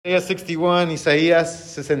Isaiah 61,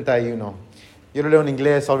 Isaías 61. Yo lo leo en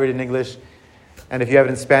inglés, I'll read in English. And if you have it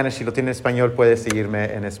in Spanish, si lo tiene en español, puedes seguirme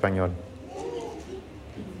en español.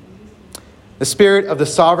 The Spirit of the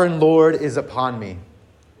Sovereign Lord is upon me.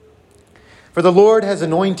 For the Lord has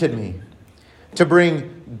anointed me to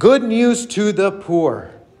bring good news to the poor.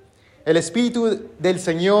 El Espíritu del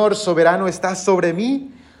Señor soberano está sobre mí,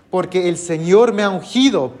 porque el Señor me ha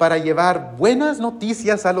ungido para llevar buenas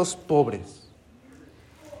noticias a los pobres.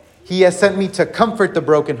 He has sent me to comfort the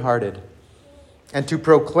brokenhearted and to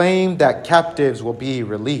proclaim that captives will be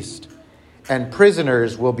released and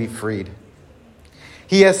prisoners will be freed.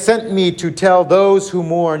 He has sent me to tell those who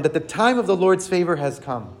mourn that the time of the Lord's favor has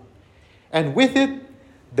come, and with it,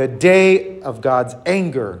 the day of God's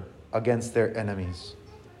anger against their enemies.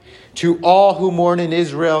 To all who mourn in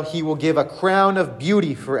Israel, he will give a crown of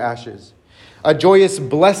beauty for ashes, a joyous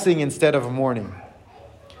blessing instead of mourning,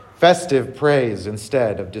 festive praise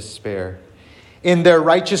instead of despair. In their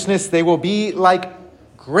righteousness, they will be like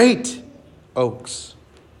great oaks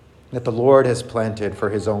that the Lord has planted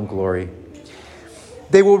for his own glory.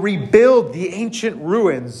 They will rebuild the ancient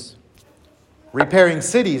ruins, repairing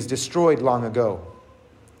cities destroyed long ago.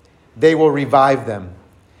 They will revive them,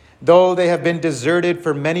 though they have been deserted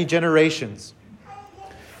for many generations.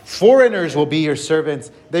 Foreigners will be your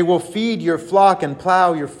servants. They will feed your flock and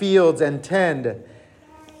plow your fields and tend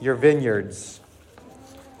your vineyards.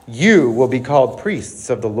 You will be called priests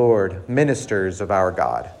of the Lord, ministers of our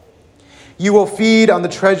God. You will feed on the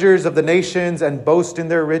treasures of the nations and boast in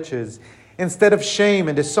their riches. Instead of shame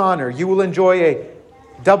and dishonor, you will enjoy a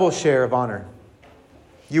double share of honor.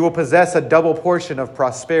 You will possess a double portion of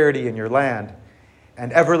prosperity in your land,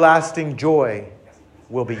 and everlasting joy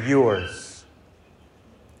will be yours.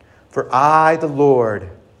 For I, the Lord,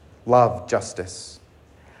 love justice.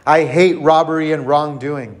 I hate robbery and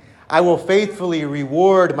wrongdoing. I will faithfully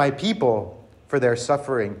reward my people for their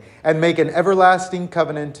suffering and make an everlasting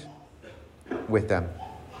covenant with them.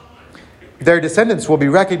 Their descendants will be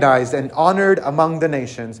recognized and honored among the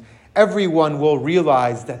nations. Everyone will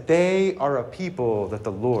realize that they are a people that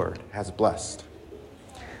the Lord has blessed.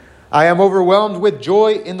 I am overwhelmed with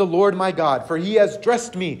joy in the Lord my God, for he has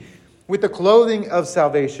dressed me with the clothing of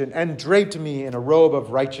salvation and draped me in a robe of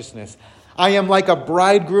righteousness. I am like a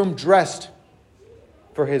bridegroom dressed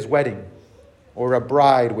for his wedding, or a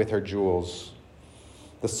bride with her jewels.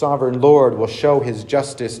 The sovereign Lord will show his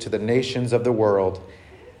justice to the nations of the world.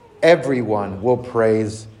 Everyone will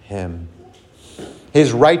praise him.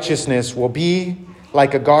 His righteousness will be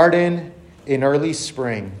like a garden in early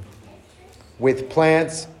spring, with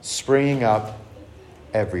plants springing up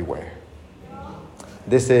everywhere.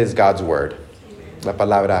 This is God's word, la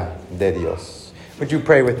palabra de Dios. Would you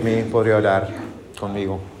pray with me? ¿Podría orar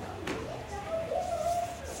conmigo?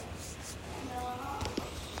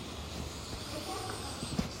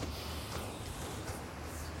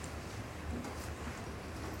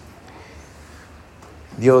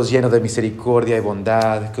 Dios lleno de misericordia y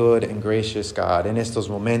bondad, good and gracious God, en estos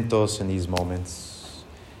momentos, in these moments,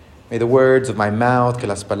 may the words of my mouth, que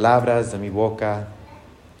las palabras de mi boca,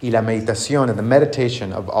 y la meditación and the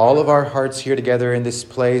meditation of all of our hearts here together in this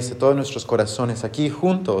place, de todos nuestros corazones aquí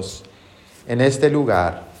juntos, en este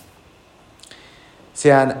lugar,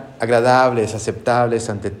 sean agradables, aceptables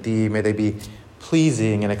ante ti. May they be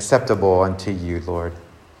pleasing and acceptable unto you, Lord.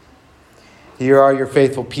 Here are your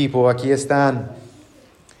faithful people. Aquí están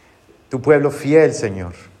tu pueblo fiel,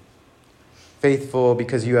 Señor. Faithful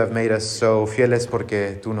because you have made us so. Fieles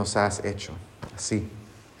porque tú nos has hecho así.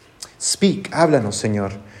 Speak, háblanos,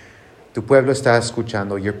 Señor. Tu pueblo está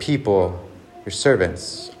escuchando. Your people, your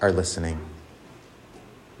servants, are listening.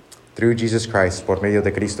 Through Jesus Christ, por medio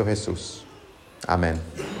de Cristo Jesús. Amen.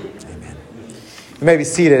 Amen. You may be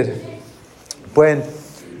seated. Pueden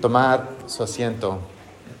tomar su asiento.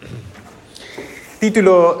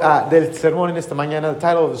 Título del sermón en esta mañana, the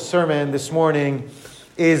title of the sermon this morning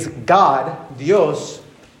is God, Dios,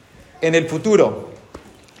 en el futuro.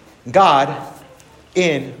 God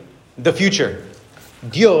in the future.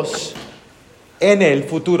 Dios en el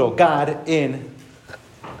futuro. God in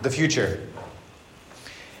the future.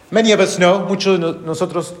 Many of us know, muchos de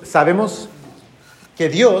nosotros sabemos, que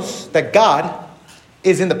Dios, that God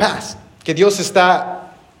is in the past. Que Dios está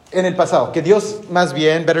en el pasado. Que Dios, más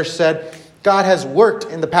bien, better said, God has worked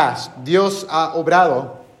in the past. Dios ha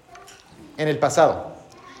obrado en el pasado.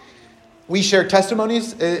 We share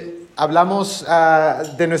testimonies. Hablamos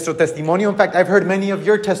de nuestro testimonio. In fact, I've heard many of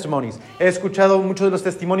your testimonies. He escuchado muchos de los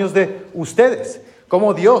testimonios de ustedes.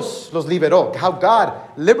 Cómo Dios los liberó. How God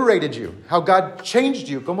liberated you. How God changed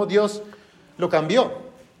you. Cómo Dios lo cambió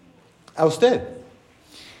a usted.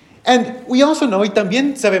 And we also know, y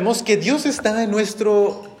también sabemos, que Dios está en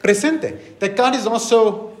nuestro presente. That God is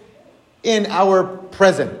also in our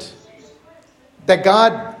present. That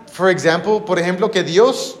God, for example, por ejemplo, que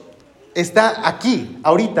Dios está aquí,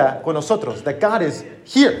 ahorita, con nosotros. That God is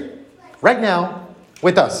here, right now,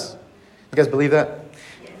 with us. You guys believe that?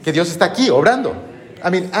 Que Dios está aquí, obrando. I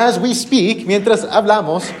mean, as we speak, mientras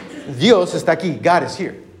hablamos, Dios está aquí. God is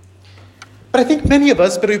here. But I think many of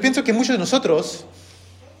us, pero yo pienso que muchos de nosotros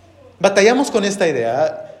batallamos con esta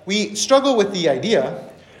idea. We struggle with the idea,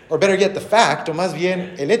 or better yet, the fact, o más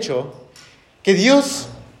bien el hecho, que Dios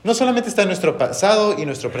no solamente está en nuestro pasado y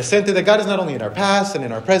nuestro presente, that God is not only in our past and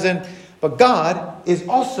in our present, but God is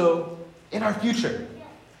also in our future.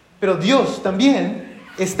 Pero Dios también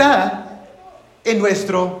está en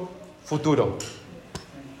nuestro futuro.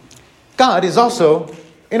 God is also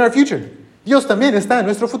in our future. Dios también está en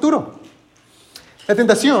nuestro futuro. La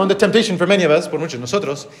tentación, the temptation for many of us, por muchos de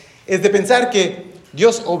nosotros, es de pensar que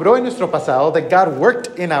Dios obró en nuestro pasado, that God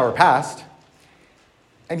worked in our past,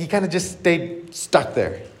 and He kind of just stayed stuck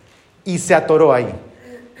there. Y se atoró ahí.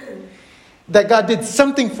 That God did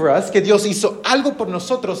something for us, que Dios hizo algo por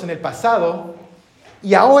nosotros en el pasado,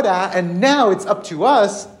 y ahora, and now it's up to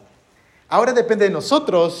us, ahora depende de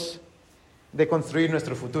nosotros de construir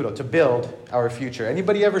nuestro futuro, to build our future.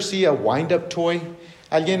 Anybody ever see a wind-up toy?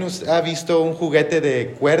 ¿Alguien ha visto un juguete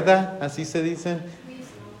de cuerda? Así se dicen.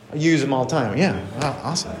 I use them all the time. Yeah, wow,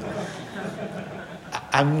 awesome.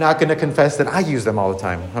 I'm not going to confess that I use them all the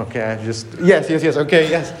time. Okay, yes, okay,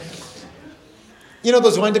 yes. You know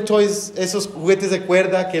those wind-up toys, esos juguetes de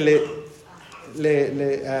cuerda que le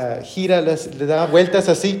gira, le da vueltas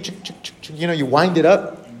así, you know, you wind it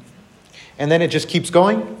up, and then it just keeps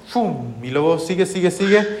going, y luego sigue,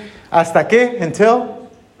 hasta que, until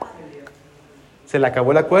se le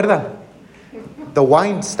acabó la cuerda. The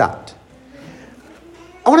wind stopped.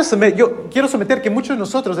 Yo quiero someter que muchos de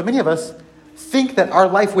nosotros, many of us, think that our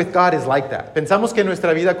life with God is like that. Pensamos que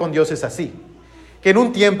nuestra vida con Dios es así. Que en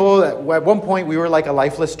un tiempo, at one point, we were like a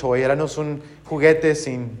lifeless toy. Éramos un juguete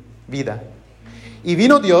sin vida. Y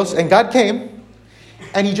vino Dios, and God came,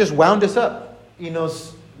 and He just wound us up. Y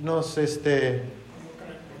nos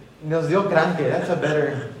dio cranque. That's a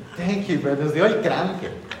better, thank you, brother. Nos dio el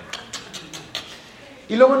cranque.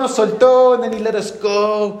 Y luego nos soltó, and then He let us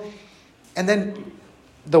go. And then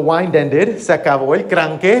the wind ended. Se acabó el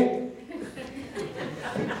cranque.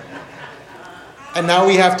 And now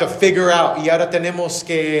we have to figure out, y ahora tenemos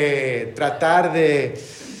que tratar de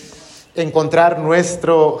encontrar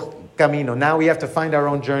nuestro camino. Now we have to find our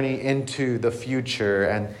own journey into the future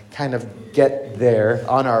and kind of get there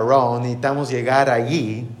on our own. Necesitamos llegar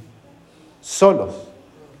allí solos.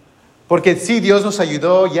 Porque sí, Dios nos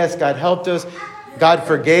ayudó. Yes, God helped us. God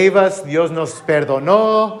forgave us. Dios nos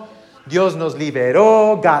perdonó. Dios nos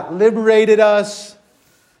liberó. God liberated us.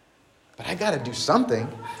 But I got to do something.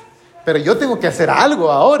 Pero yo tengo que hacer algo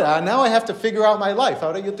ahora. Now I have to figure out my life.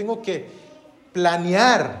 Ahora yo tengo que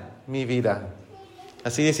planear mi vida.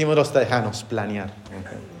 Así decimos los tejanos, planear.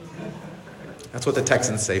 Okay. That's what the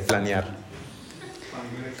Texans say, planear.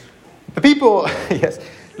 The people, yes,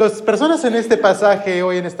 las personas en este pasaje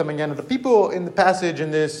hoy en esta mañana, the people in the passage in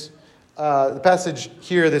this, the passage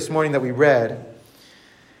here this morning that we read,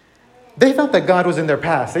 they thought that God was in their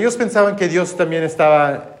past. Ellos pensaban que Dios también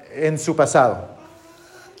estaba en su pasado.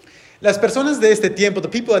 Las personas de este tiempo, the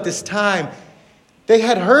people at this time, they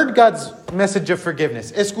had heard God's message of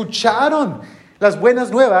forgiveness. Escucharon las buenas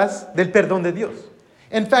nuevas del perdón de Dios.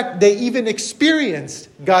 In fact, they even experienced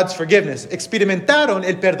God's forgiveness. Experimentaron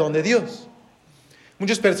el perdón de Dios.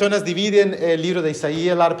 Muchas personas dividen el libro de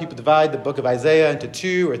Isaías. A lot of people divide the book of Isaiah into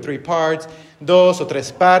 2 or 3 parts. 2 o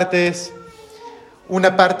 3 partes. Una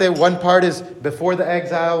parte, one part is before the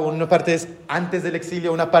exile. Una parte es antes del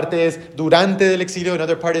exilio. Una parte es durante del exilio.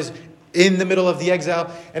 Another part is in the middle of the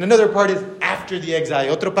exile. And another part is after the exile.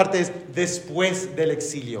 Otra parte es después del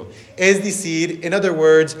exilio. Es decir, in other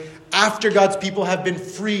words, after God's people have been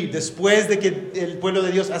freed. Después de que el pueblo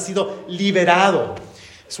de Dios ha sido liberado.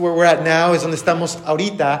 It's where we're at now, es donde estamos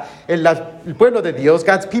ahorita. El pueblo de Dios,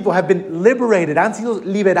 God's people have been liberated. Han sido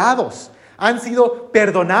liberados. Han sido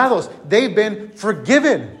perdonados. They've been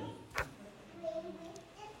forgiven.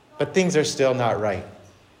 But things are still not right.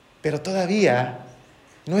 Pero todavía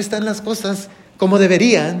no están las cosas como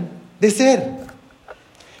deberían de ser.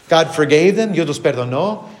 God forgave them. Dios los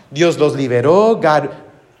perdonó. Dios los liberó. God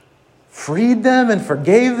freed them and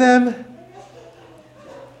forgave them.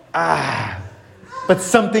 But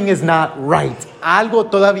something is not right. Algo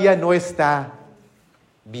todavía no está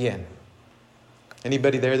bien.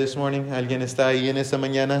 Anybody there this morning? ¿Alguien está ahí en esta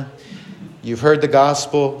mañana? You've heard the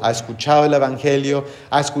gospel. Ha escuchado el evangelio.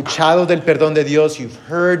 Ha escuchado del perdón de Dios. You've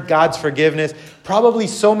heard God's forgiveness. Probably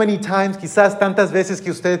so many times, quizás tantas veces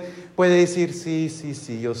que usted puede decir, sí,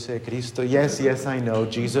 yo sé, Cristo. Yes, I know.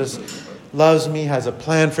 Jesus loves me, has a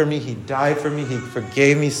plan for me. He died for me. He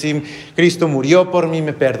forgave me. Sí, Cristo murió por mí,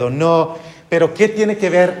 me perdonó. Pero ¿qué tiene que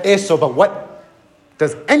ver eso? But what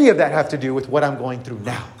does any of that have to do with what I'm going through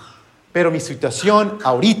now? Pero mi situación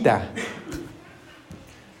ahorita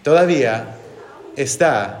todavía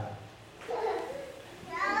está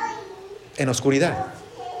en oscuridad.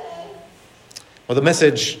 Well, the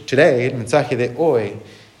message today, el mensaje de hoy,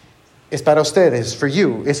 es para ustedes, for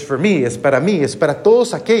you, es for me, es para mí, es para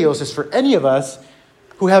todos aquellos, es for any of us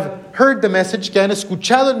who have heard the message, que han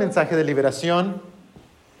escuchado el mensaje de liberación,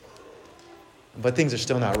 but things are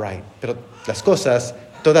still not right. Pero las cosas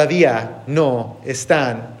todavía no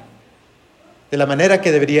están de la manera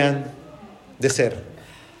que deberían de ser.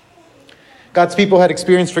 God's people had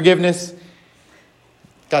experienced forgiveness.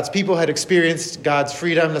 God's people had experienced God's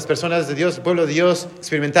freedom. Las personas de Dios, el pueblo de Dios,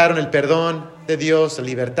 experimentaron el perdón de Dios, la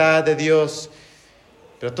libertad de Dios.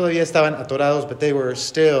 Pero todavía estaban atorados, but they were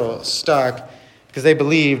still stuck because they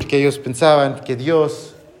believed, que ellos pensaban que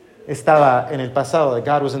Dios estaba en el pasado, that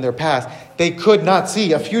God was in their past. They could not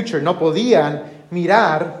see a future. No podían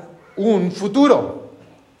mirar un futuro.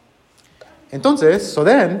 Entonces, so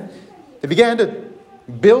then, they began to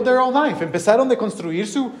build their own life. Empezaron de construir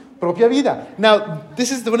su propia vida. Now,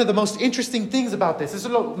 this is one of the most interesting things about this. Eso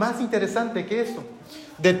es lo más interesante que esto,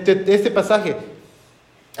 de este pasaje.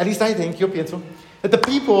 At least I think, yo pienso, that the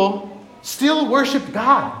people still worshiped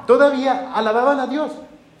God. Todavía alababan a Dios.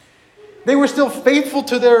 They were still faithful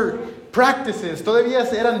to their practices. Todavía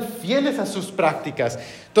eran fieles a sus prácticas.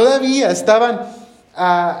 Todavía estaban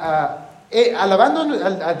alabando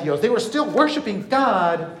a Dios. They were still worshiping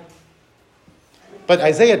God. But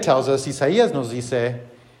Isaiah tells us, Isaías nos dice,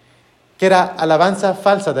 que era alabanza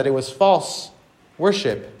falsa, that it was false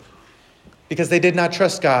worship, because they did not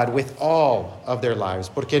trust God with all of their lives,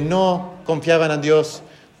 porque no confiaban a Dios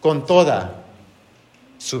con toda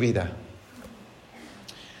su vida.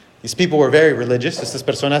 These people were very religious. Estas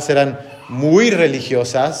personas eran muy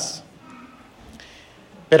religiosas,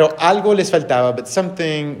 pero algo les faltaba, but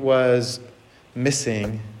something was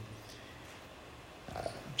missing.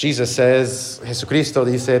 Jesus says, Jesucristo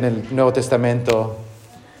dice en el Nuevo Testamento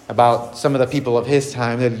about some of the people of his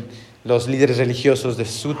time, los líderes religiosos de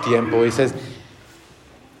su tiempo. He says,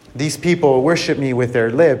 these people worship me with their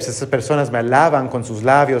lips. Esas personas me alaban con sus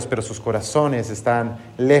labios, pero sus corazones están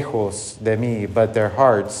lejos de mí, but their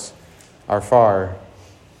hearts are far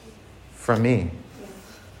from me.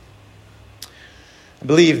 I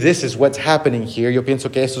believe this is what's happening here. Yo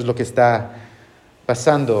pienso que eso es lo que está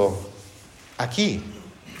pasando aquí.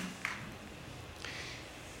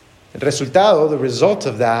 El resultado, the result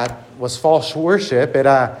of that, was false worship.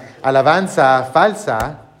 Era alabanza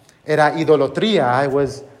falsa. Era idolatría. It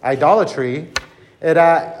was idolatry.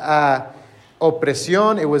 Era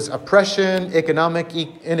opresión. It was oppression, economic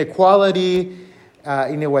inequality,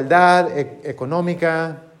 inigualdad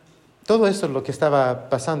económica. Todo eso es lo que estaba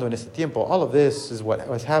pasando en este tiempo. All of this is what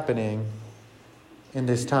was happening in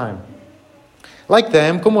this time. Like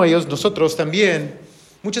them, como ellos, nosotros también,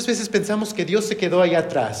 muchas veces pensamos que Dios se quedó allá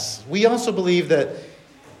atrás. We also believe that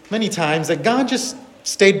many times that God just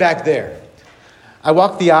stayed back there. I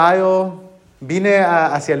walked the aisle, vine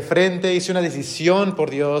hacia el frente, hice una decisión por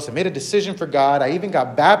Dios, I made a decision for God, I even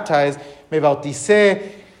got baptized, me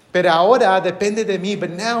bauticé, pero ahora depende de mí,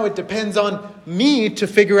 but now it depends on me to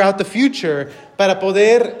figure out the future para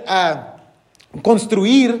poder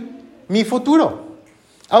construir mi futuro.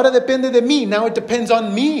 Ahora depende de mí. Now it depends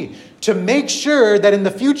on me to make sure that in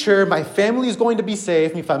the future my family is going to be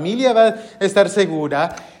safe, mi familia va a estar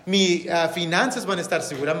segura, mi finanzas van a estar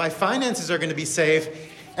seguras, my finances are going to be safe,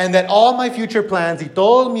 and that all my future plans y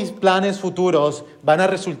todos mis planes futuros van a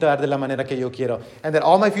resultar de la manera que yo quiero, and that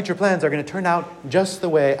all my future plans are going to turn out just the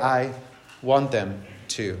way I want them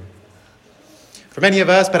to. For many of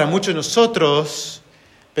us, para muchos de nosotros,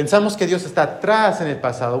 pensamos que Dios está atrás en el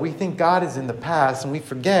pasado. We think God is in the past, and we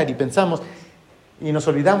forget, y pensamos, y nos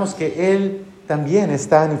olvidamos que Él también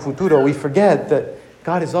está en el futuro. We forget that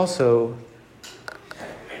God is also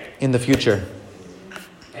in the future.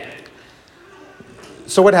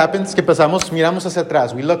 So what happens? ¿Qué pasamos? Miramos hacia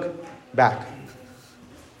atrás. We look back.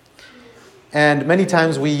 And many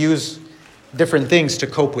times we use different things to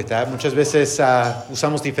cope with that. Muchas veces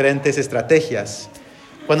usamos diferentes estrategias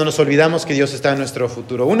cuando nos olvidamos que Dios está en nuestro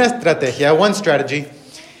futuro. Una estrategia, one strategy,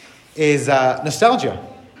 is nostalgia.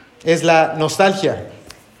 Es la nostalgia.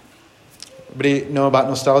 Everybody know about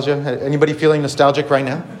nostalgia? Anybody feeling nostalgic right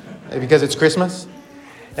now? because it's Christmas.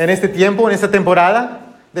 En este tiempo, en esta temporada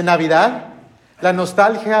de Navidad, la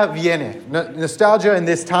nostalgia viene. Nostalgia in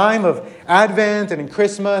this time of Advent and in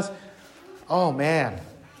Christmas. Oh man,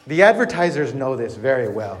 the advertisers know this very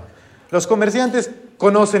well. Los comerciantes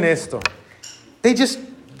conocen esto. They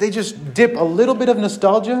just dip a little bit of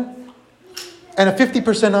nostalgia and a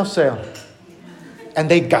 50% off sale. And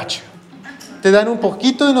they got you. Te dan un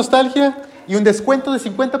poquito de nostalgia y un descuento de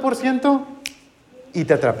 50% y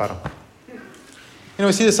te atraparon. You know,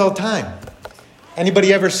 we see this all the time.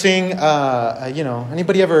 Anybody ever sing,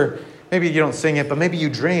 anybody ever, maybe you don't sing it, but maybe you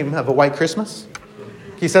dream of a white Christmas?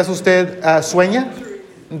 Quizás usted sueña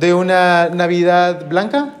de una Navidad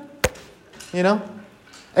blanca, you know?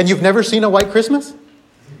 And you've never seen a white Christmas?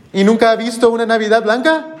 ¿Y nunca ha visto una Navidad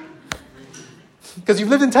blanca? Because you've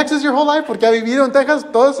lived in Texas your whole life, porque ha vivido en Texas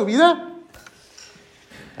toda su vida.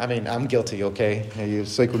 I mean, I'm guilty, okay? Yo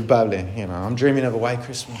soy culpable. You know, I'm dreaming of a white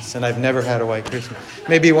Christmas, and I've never had a white Christmas.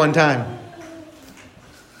 Maybe one time.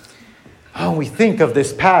 Oh, we think of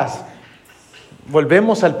this past.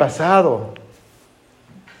 Volvemos al pasado.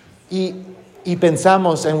 Y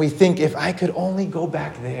pensamos, and we think, if I could only go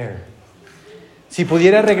back there. Si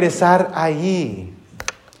pudiera regresar allí.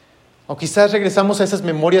 O quizás regresamos a esas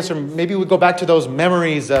memorias, or maybe we go back to those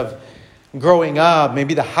memories of growing up,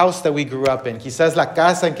 maybe the house that we grew up in, quizás la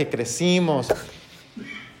casa en que crecimos.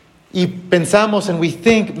 Y pensamos and we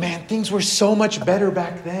think, man, things were so much better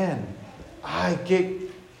back then. Ay,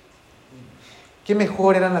 qué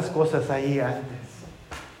mejor eran las cosas ahí antes.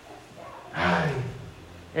 Ay,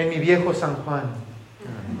 en mi viejo San Juan.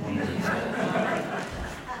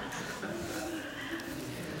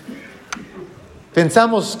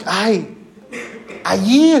 Pensamos, ay,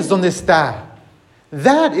 allí es donde está.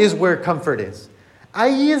 That is where comfort is.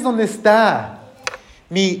 Ahí es donde está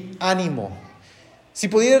mi ánimo. Si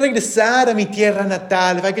pudiera regresar a mi tierra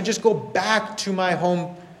natal, if I could just go back to my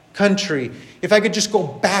home country, if I could just go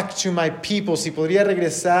back to my people, si podría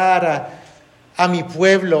regresar a mi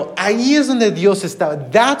pueblo, ahí es donde Dios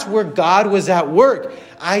estaba. That's where God was at work.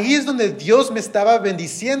 Ahí es donde Dios me estaba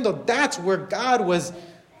bendiciendo. That's where God was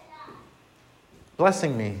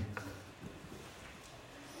blessing me.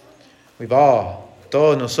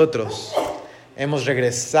 Todos nosotros hemos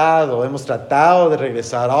regresado, hemos tratado de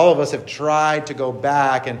regresar. All of us have tried to go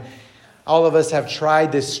back, and all of us have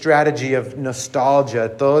tried this strategy of nostalgia.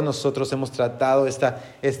 Todos nosotros hemos tratado esta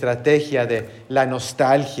estrategia de la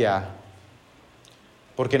nostalgia.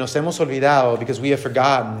 Porque nos hemos olvidado, because we have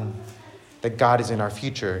forgotten that God is in our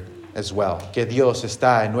future as well. Que Dios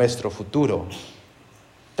está en nuestro futuro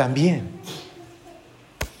también.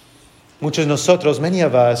 Muchos de nosotros, many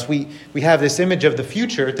of us, we have this image of the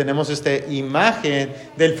future. Tenemos esta imagen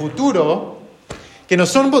del futuro que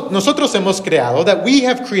nosotros hemos creado, that we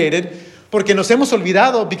have created, porque nos hemos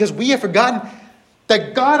olvidado, because we have forgotten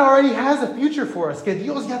that God already has a future for us, que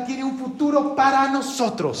Dios ya tiene un futuro para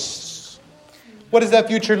nosotros. What does that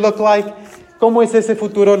future look like? ¿Cómo es ese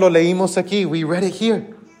futuro? Lo leímos aquí. We read it here.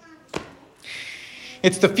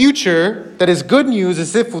 It's the future that is good news.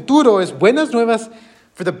 Ese futuro es buenas nuevas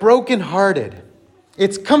for the brokenhearted.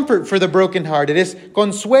 It's comfort for the brokenhearted. Es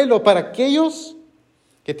consuelo para aquellos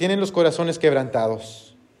que tienen los corazones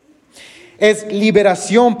quebrantados. Es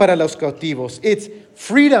liberación para los cautivos. It's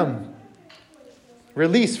freedom,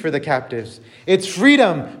 release for the captives. It's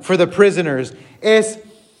freedom for the prisoners. Es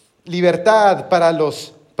libertad para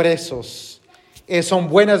los presos. Son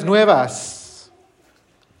buenas nuevas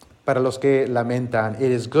para los que lamentan.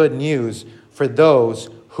 It is good news for those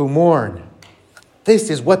who mourn.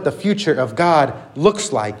 This is what the future of God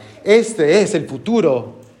looks like. Este es el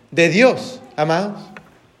futuro de Dios, amados.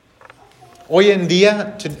 Hoy en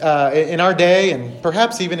día, in our day, and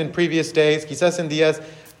perhaps even in previous days, quizás en días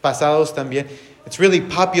pasados también, it's really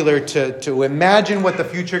popular to imagine what the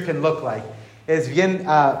future can look like. Es bien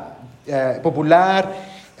popular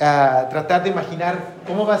tratar de imaginar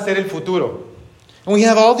cómo va a ser el futuro. And we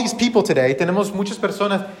have all these people today. Tenemos muchas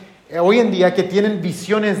personas hoy en día que tienen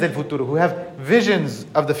visiones del futuro, who have visions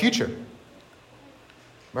of the future.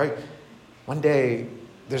 Right? One day,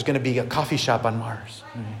 there's going to be a coffee shop on Mars.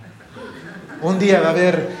 Un día va a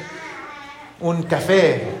haber un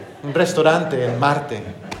café, un restaurante en Marte.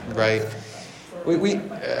 Right?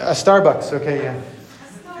 A Starbucks, okay, yeah.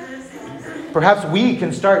 Perhaps we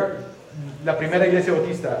can start la primera iglesia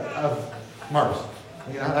bautista of Mars.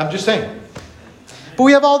 I'm just saying. But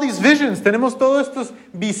we have all these visions. Tenemos todas estas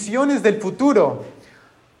visiones del futuro.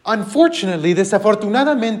 Unfortunately,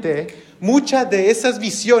 desafortunadamente, muchas de esas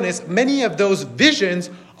visiones, many of those visions,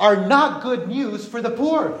 are not good news for the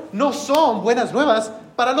poor. No son buenas nuevas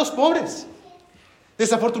para los pobres.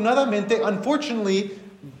 Desafortunadamente, unfortunately,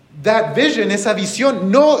 that vision, esa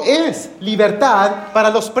visión, no es libertad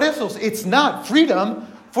para los presos. It's not freedom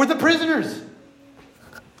for the prisoners.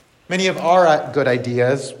 Many of our good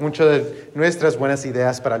ideas, muchas de nuestras buenas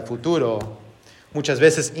ideas para el futuro, muchas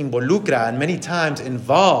veces involucran, many times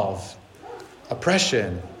involve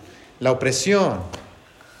oppression, la opresión,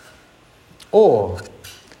 o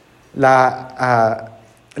la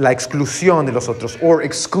exclusión de los otros, or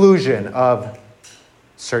exclusion of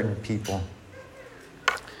certain people.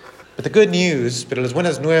 But the good news, pero las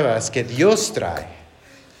buenas nuevas que Dios trae,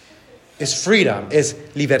 is freedom, es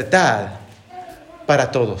libertad para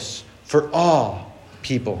todos, for all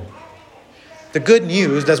people. The good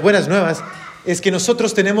news, las buenas nuevas, es que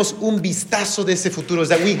nosotros tenemos un vistazo de ese futuro, is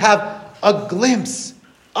that we have a glimpse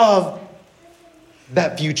of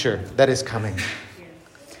that future that is coming.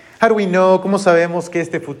 How do we know? ¿Cómo sabemos que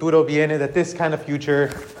este futuro viene? That this kind of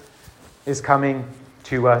future is coming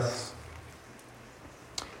to us?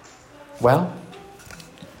 Well,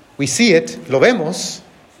 we see it, lo vemos,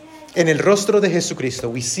 en el rostro de Jesucristo.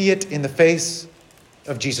 We see it in the face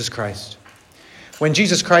of Jesus Christ. When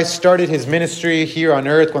Jesus Christ started his ministry here on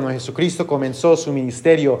earth, cuando Jesucristo comenzó su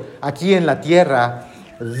ministerio aquí en la tierra,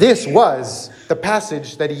 this was the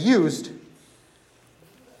passage that he used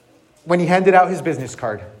when he handed out his business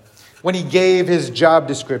card, when he gave his job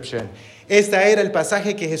description. Este era el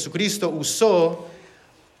pasaje que Jesucristo usó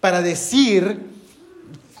para decir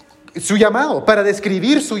su llamado, para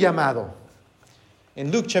describir su llamado.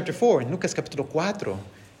 In Luke chapter 4, en Lucas capítulo 4,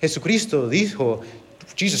 Jesucristo dijo,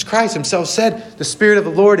 Jesus Christ himself said, the Spirit of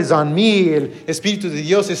the Lord is on me, el Espíritu de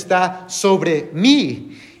Dios está sobre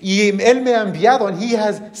mí. Y Él me ha enviado, and He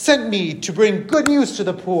has sent me to bring good news to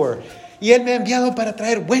the poor. Y Él me ha enviado para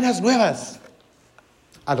traer buenas nuevas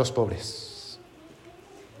a los pobres.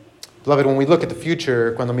 Beloved, when we look at the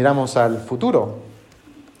future, cuando miramos al futuro,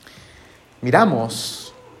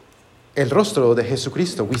 miramos el rostro de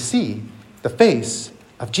Jesucristo. We see the face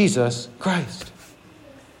of Jesus Christ.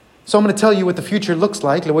 So I'm going to tell you what the future looks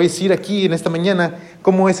like. Le voy a decir aquí en esta mañana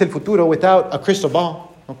cómo es el futuro without a crystal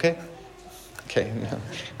ball. Okay? Okay.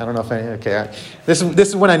 I don't know if okay. This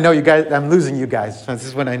is when I know you guys. I'm losing you guys. This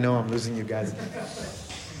is when I know I'm losing you guys.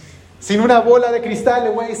 Sin una bola de cristal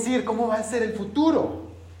le voy a decir cómo va a ser el futuro.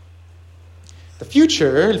 The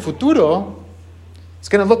future, el futuro, is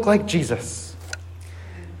going to look like Jesus.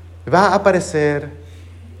 Va a aparecer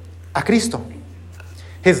a Cristo.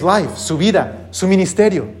 His life, su vida, su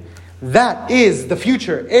ministerio. That is the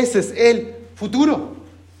future. Ese es el futuro.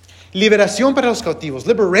 Liberación para los cautivos.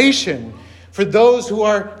 Liberation for those who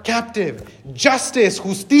are captive. Justice,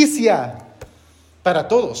 justicia para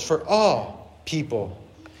todos, for all people.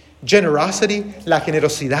 Generosity, la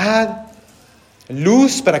generosidad.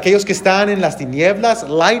 Luz para aquellos que están en las tinieblas.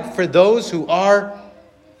 Light for those who are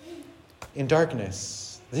in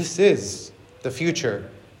darkness. This is the future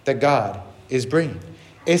that God is bringing.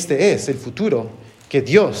 Este es el futuro que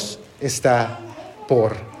Dios está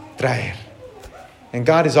por traer. And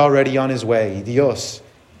God is already on his way. Dios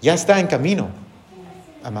ya está en camino,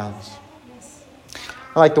 amados.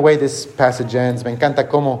 I like the way this passage ends. Me encanta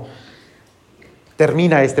cómo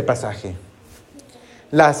termina este pasaje.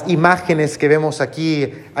 Las imágenes que vemos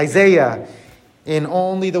aquí, Isaiah, in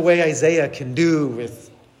only the way Isaiah can do with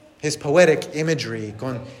his poetic imagery,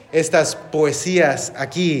 con estas poesías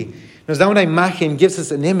aquí, nos da una imagen, gives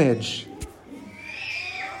us an image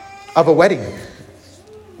of a wedding,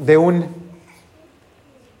 de un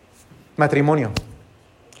matrimonio.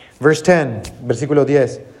 Verse 10, versículo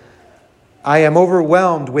 10. I am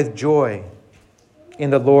overwhelmed with joy in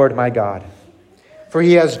the Lord my God, for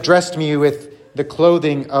he has dressed me with the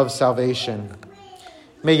clothing of salvation.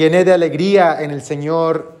 Me llené de alegría en el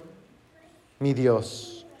Señor mi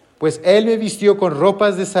Dios, pues él me vistió con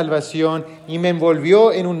ropas de salvación y me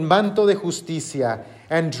envolvió en un manto de justicia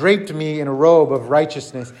and draped me in a robe of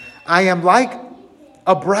righteousness. I am like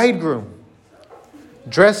a bridegroom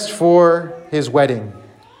dressed for his wedding,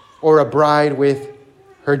 or a bride with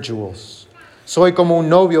her jewels. Soy como un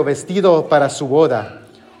novio vestido para su boda,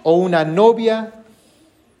 o una novia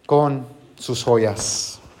con sus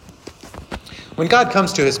joyas. When God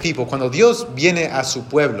comes to his people, cuando Dios viene a su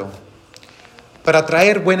pueblo para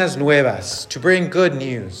traer buenas nuevas, to bring good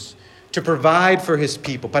news, to provide for his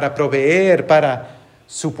people, para proveer para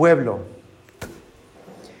su pueblo,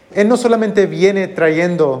 Él no solamente viene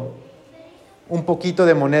trayendo un poquito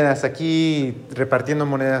de monedas aquí, repartiendo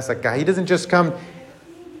monedas acá. He doesn't just come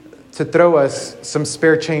to throw us some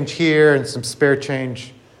spare change here and some spare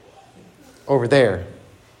change over there.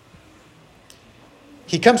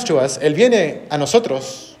 He comes to us, Él viene a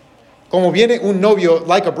nosotros, como viene un novio,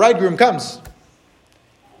 like a bridegroom comes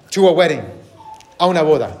to a wedding, a una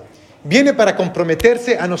boda. Viene para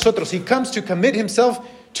comprometerse a nosotros. He comes to commit himself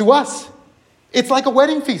to us. It's like a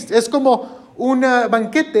wedding feast. Es como un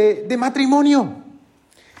banquete de matrimonio.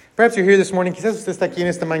 Perhaps you're here this morning. Quizás usted está aquí en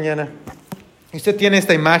esta mañana. Y usted tiene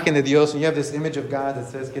esta imagen de Dios. And you have this image of God that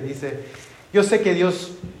says, que dice, yo sé que Dios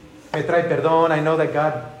me trae perdón. I know that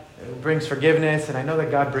God brings forgiveness. And I know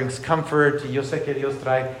that God brings comfort. Y yo sé que Dios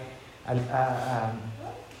trae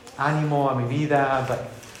ánimo a mi vida.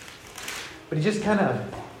 But he just kind of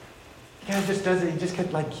just does it. He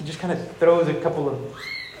just kind of throws a couple of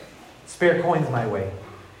spare coins my way.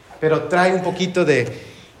 Pero trae un poquito de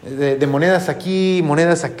monedas aquí,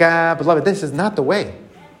 monedas acá. Beloved, this is not the way.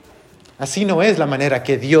 Así no es la manera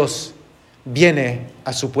que Dios viene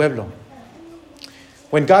a su pueblo.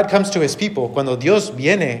 When God comes to his people, cuando Dios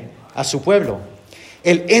viene a su pueblo,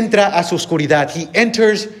 Él entra a su oscuridad. He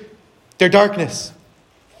enters their darkness.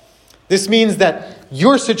 This means that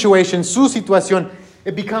your situation, su situación,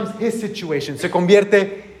 it becomes his situation. Se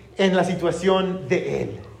convierte en la situación de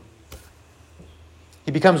Él.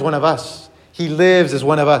 He becomes one of us. He lives as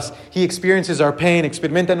one of us. He experiences our pain,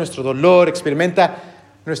 experimenta nuestro dolor, experimenta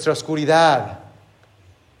nuestra oscuridad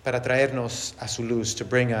para traernos a su luz, to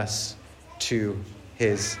bring us to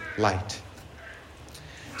his light.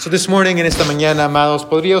 So this morning, en esta mañana, amados,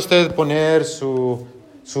 ¿podría usted poner su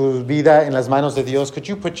vida en las manos de Dios? Could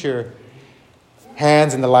you put your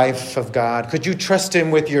hands in the life of God? Could you trust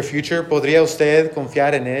him with your future? ¿Podría usted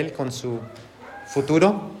confiar en él con su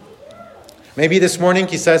futuro? Maybe this morning,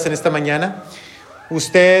 quizás en esta mañana,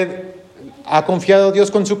 usted ha confiado a Dios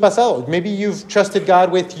con su pasado. Maybe you've trusted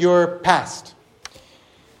God with your past.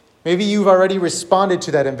 Maybe you've already responded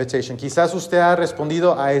to that invitation. Quizás usted ha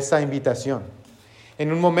respondido a esa invitación.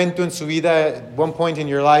 En un momento en su vida, at one point in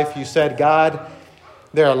your life, you said, God,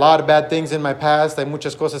 there are a lot of bad things in my past. Hay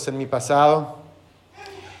muchas cosas en mi pasado.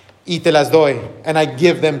 Y te las doy, and I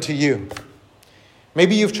give them to you.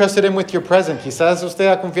 Maybe you've trusted him with your present. Quizás usted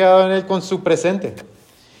ha confiado en él con su presente.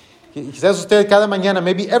 Quizás usted cada mañana,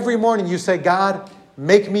 maybe every morning you say, God,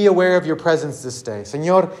 make me aware of your presence this day.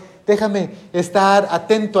 Señor, déjame estar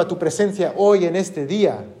atento a tu presencia hoy en este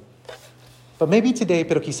día. But maybe today,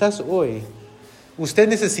 pero quizás hoy, usted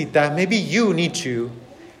necesita, maybe you need to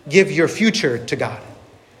give your future to God.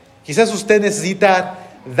 Quizás usted necesita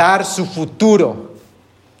dar su futuro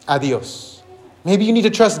a Dios. Maybe you need to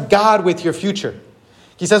trust God with your future.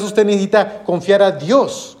 Quizás usted necesita confiar a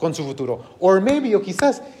Dios con su futuro. Or maybe, o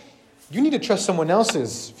quizás, you need to trust someone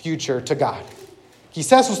else's future to God.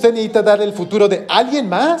 Quizás usted necesita darle el futuro de alguien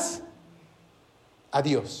más a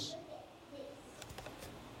Dios.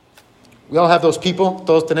 We all have those people.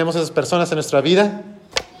 Todos tenemos esas personas en nuestra vida.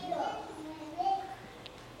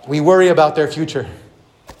 We worry about their future.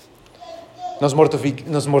 Nos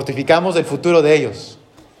mortificamos del futuro de ellos.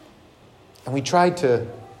 And we try to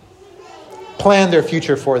plan their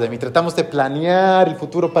future for them. Y tratamos de planear el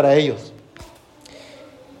futuro para ellos.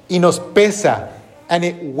 Y nos pesa. And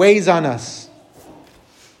it weighs on us.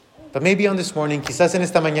 But maybe on this morning, quizás en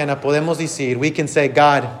esta mañana podemos decir, we can say,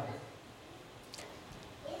 God,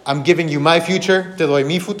 I'm giving you my future, te doy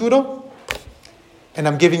mi futuro, and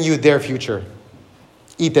I'm giving you their future.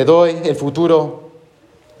 Y te doy el futuro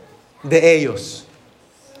de ellos,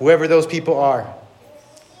 whoever those people are.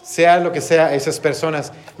 Sea lo que sea esas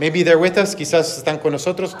personas. Maybe they're with us, quizás están con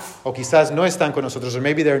nosotros, o quizás no están con nosotros, or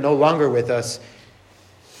maybe they're no longer with us.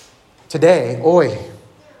 Today, hoy,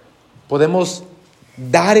 podemos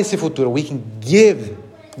dar ese futuro. We can give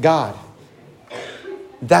God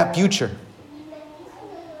that future.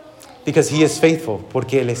 Because he is faithful.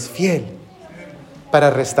 Porque él es fiel.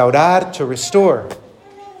 Para restaurar, to restore.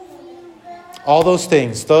 All those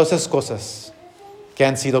things, todas esas cosas que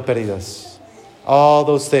han sido perdidas. All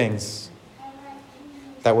those things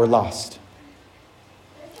that were lost.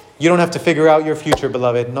 You don't have to figure out your future,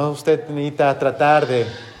 beloved. No, usted necesita tratar de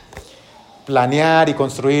planear y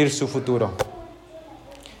construir su futuro.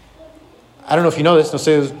 I don't know if you know this, no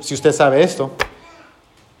sé si usted sabe esto,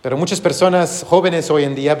 pero muchas personas jóvenes hoy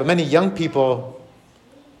en día, but many young people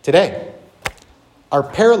today, are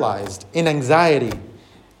paralyzed in anxiety.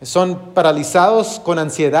 Son paralizados con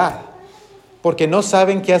ansiedad porque no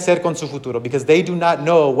saben qué hacer con su futuro, because they do not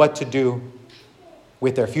know what to do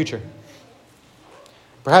with their future.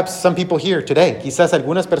 Perhaps some people here today, quizás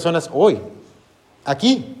algunas personas hoy,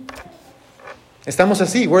 aquí, estamos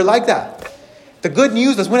así, we're like that. The good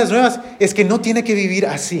news, las buenas nuevas, es que no tiene que vivir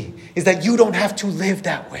así. Is that you don't have to live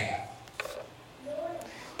that way.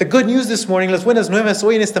 The good news this morning, las buenas nuevas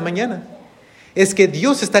hoy en esta mañana, es que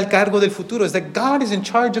Dios está al cargo del futuro. Is that God is in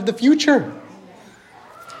charge of the future.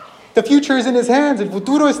 The future is in his hands. El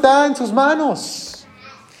futuro está en sus manos.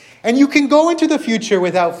 And you can go into the future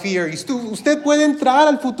without fear. Y usted puede entrar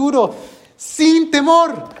al futuro sin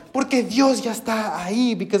temor, porque Dios ya está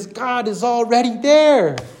ahí, because God is already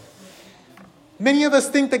there. Many of us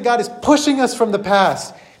think that God is pushing us from the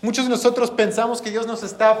past. Muchos de nosotros pensamos que Dios nos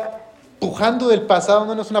está empujando del pasado,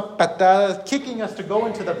 dándonos una patada, kicking us to go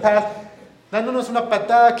into the past, dándonos una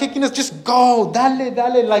patada, kicking us, just go,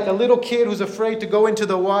 dale, like a little kid who's afraid to go into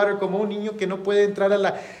the water, como un niño que no puede entrar a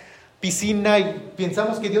la piscina, y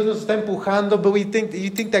pensamos que Dios nos está empujando, but you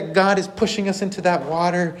think that God is pushing us into that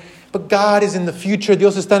water. But God is in the future.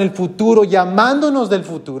 Dios está en el futuro, llamándonos del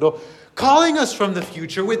futuro, calling us from the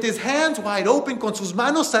future with his hands wide open, con sus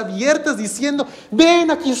manos abiertas, diciendo, ven,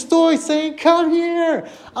 aquí estoy, saying, come here,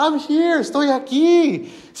 I'm here, estoy aquí.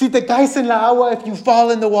 Si te caes en la agua, if you fall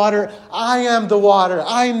in the water, I am the water,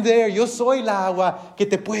 I'm there. Yo soy la agua que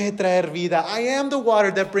te puede traer vida. I am the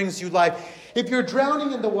water that brings you life. If you're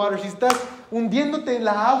drowning in the water, si estás hundiéndote en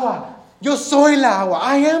la agua, yo soy la agua.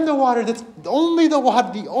 I am the water. That's only the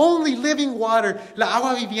water, the only living water, la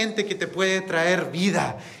agua viviente que te puede traer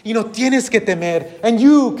vida. Y no tienes que temer. And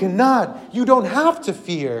you don't have to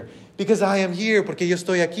fear, because I am here, porque yo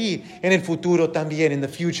estoy aquí en el futuro también, in the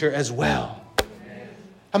future as well.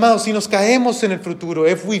 Amados, si nos caemos en el futuro,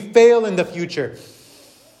 if we fail in the future,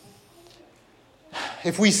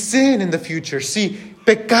 if we sin in the future, si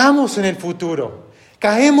pecamos en el futuro,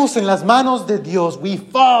 caemos en las manos de Dios, we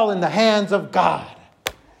fall in the hands of God.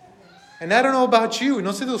 And I don't know about you,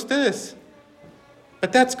 no sé de ustedes,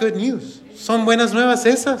 but that's good news. Son buenas nuevas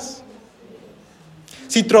esas.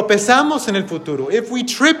 Si tropezamos en el futuro, if we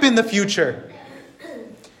trip in the future,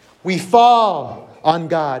 we fall on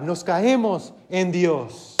God. Nos caemos en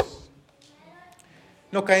Dios.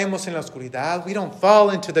 No caemos en la oscuridad. We don't fall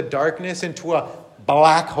into the darkness, into a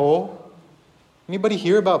black hole. Anybody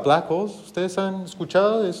hear about black holes? ¿Ustedes han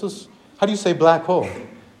escuchado de esos? How do you say black hole?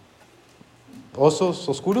 Osos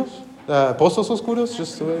oscuros? Pozos oscuros?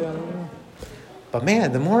 Just the way, I don't know. But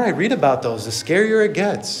man, the more I read about those, the scarier it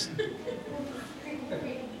gets.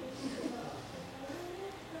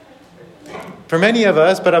 For many of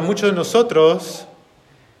us, para muchos de nosotros,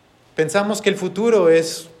 pensamos que el futuro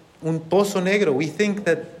es un pozo negro. We think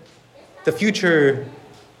that the future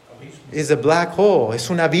is a black hole. Es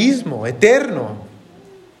un abismo eterno.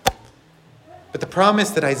 But the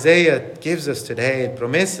promise that Isaiah gives us today,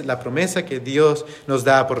 la promesa que Dios nos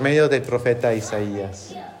da por medio del profeta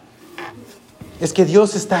Isaías, es que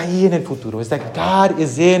Dios está ahí en el futuro. Is that God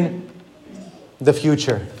is in the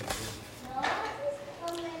future.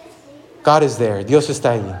 God is there. Dios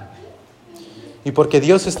está ahí. Y porque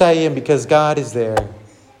Dios está ahí, and because God is there,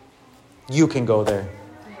 you can go there.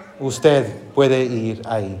 Usted puede ir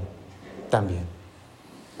ahí también.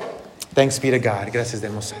 Thanks be to God. Gracias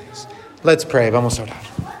demos a Dios. Let's pray. Vamos a orar.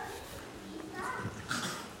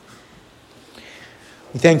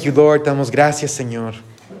 We thank you, Lord. Damos gracias, Señor,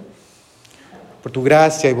 por tu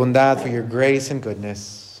gracia y bondad, for your grace and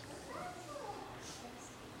goodness.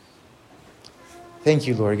 Thank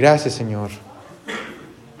you, Lord. Gracias, Señor.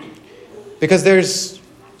 Because there's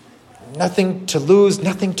nothing to lose,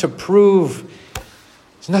 nothing to prove.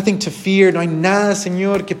 There's nothing to fear. No hay nada,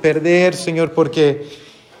 Señor, que perder, Señor, porque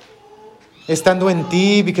estando en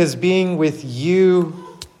ti, because being with you,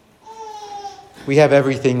 we have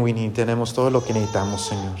everything we need. Tenemos todo lo que necesitamos,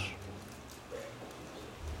 Señor.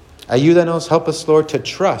 Ayúdanos, help us, Lord, to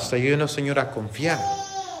trust. Ayúdanos, Señor, a confiar.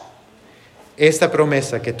 Esta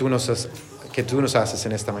promesa que tú nos haces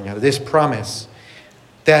en esta mañana. This promise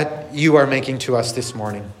that you are making to us this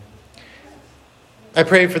morning. I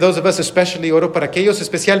pray for those of us, especially, oro para aquellos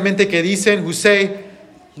especialmente que dicen, who say,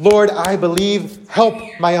 Lord, I believe, help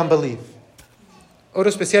my unbelief. Oro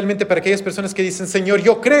especialmente para aquellas personas que dicen, Señor,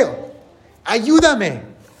 yo creo, ayúdame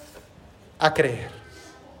a creer.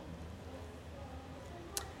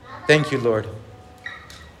 Thank you, Lord,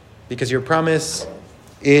 because your promise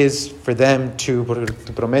is for them too, porque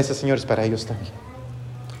tu promesa, Señor, es para ellos también.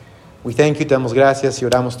 We thank you, te damos gracias y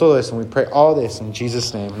oramos todo eso, and we pray all this in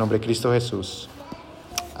Jesus' name, en nombre de Cristo Jesús.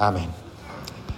 Amén.